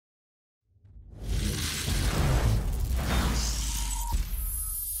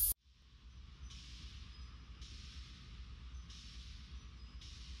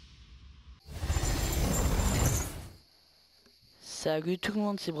Salut tout le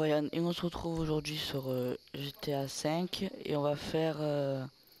monde, c'est Brian et on se retrouve aujourd'hui sur GTA 5 et on va faire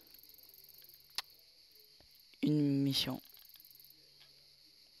une mission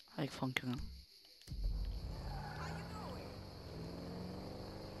avec Franklin.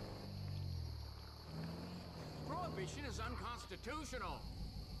 Prohibition is unconstitutional.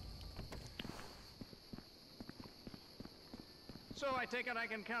 So I take it I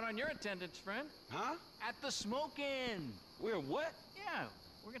can count on your attendance, friend? Huh? At the smoke-in. We're what? Yeah,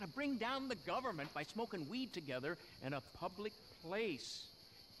 we're gonna bring down the government by smoking weed together in a public place.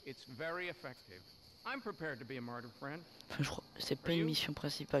 It's very effective. I'm prepared to be a martyr, friend. Enfin, je crois c'est pas une mission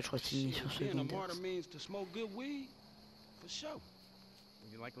principale, je crois que c'est une mission Being a martyr secondaire. means to smoke good weed, for sure.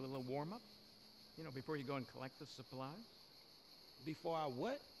 Would you like a little warm-up? You know, before you go and collect the supplies? Before I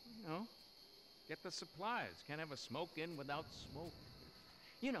what? You know, get the supplies. Can't have a smoke-in without smoke.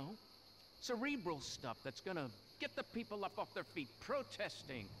 You know, cerebral stuff that's gonna get the people up off their feet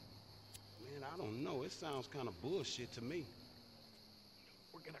protesting. Man, I don't know. It sounds kind of bullshit to me.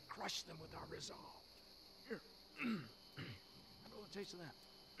 We're gonna crush them with our resolve. Here. Have a little taste of that.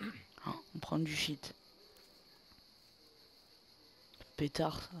 Oh, on prend du shit.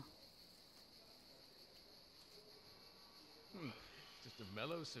 Pétard ça. Just a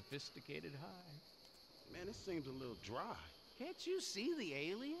mellow, sophisticated high. Man, it seems a little dry. Can't you see the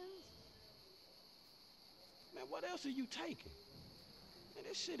aliens? Man, what else are you taking? Man,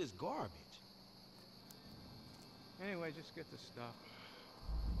 this shit is garbage. Anyway, just get the stuff.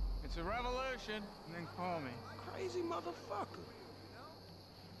 It's a revolution, and then call me. Crazy motherfucker.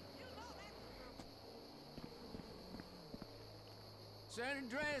 San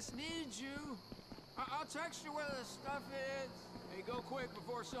Andreas needs you. I'll text you where the stuff is. Hey, go quick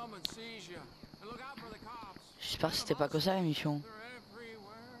before someone sees you. And look out for the cops. J'espère que c'était pas que ça la mission. They're everywhere.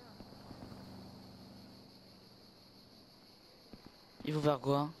 Il faut faire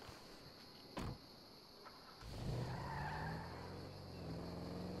quoi?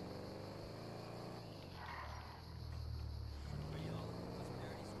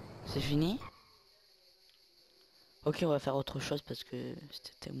 C'est fini? Ok, on va faire autre chose parce que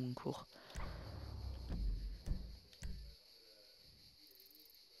c'était tellement court.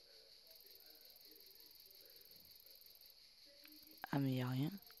 Ah mais y a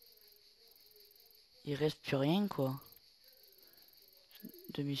rien. Il reste plus rien quoi.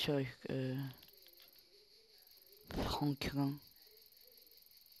 De mission avec Franklin.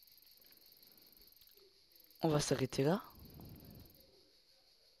 On va s'arrêter là.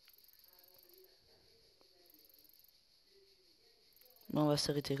 Bon, on va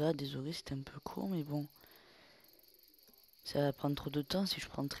s'arrêter là, désolé c'était un peu court mais bon. Ça va prendre trop de temps, si je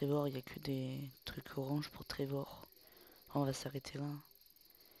prends Trevor, il n'y a que des trucs orange pour Trevor. On va s'arrêter là.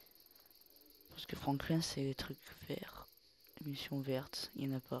 Parce que Franklin c'est les trucs verts. Mission verte, il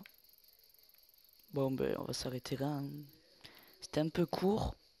n'y en a pas. Bon ben on va s'arrêter là. Hein. C'était un peu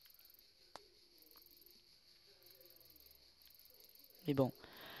court. Mais bon.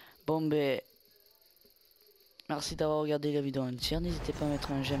 Bon ben... Merci d'avoir regardé la vidéo entière. N'hésitez pas à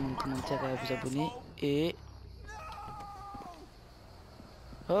mettre un j'aime, un commentaire et à vous abonner. Et...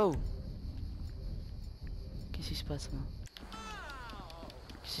 Oh! Qu'est-ce qui se passe là?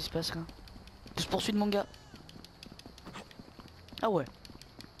 Qu'est-ce qui se passe là? Je poursuis de mon gars. Ah ouais.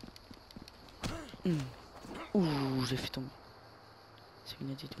 Ouh, j'ai fait tomber. C'est une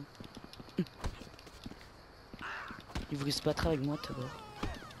attitude. Il voulait se battre avec moi tout d'abord.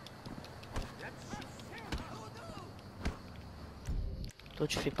 Toi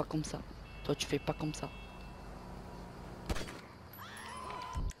tu fais pas comme ça. Toi tu fais pas comme ça.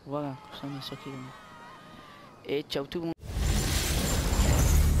 Voilà, ça on est sûr qu'il gagne. Et ciao tout le monde.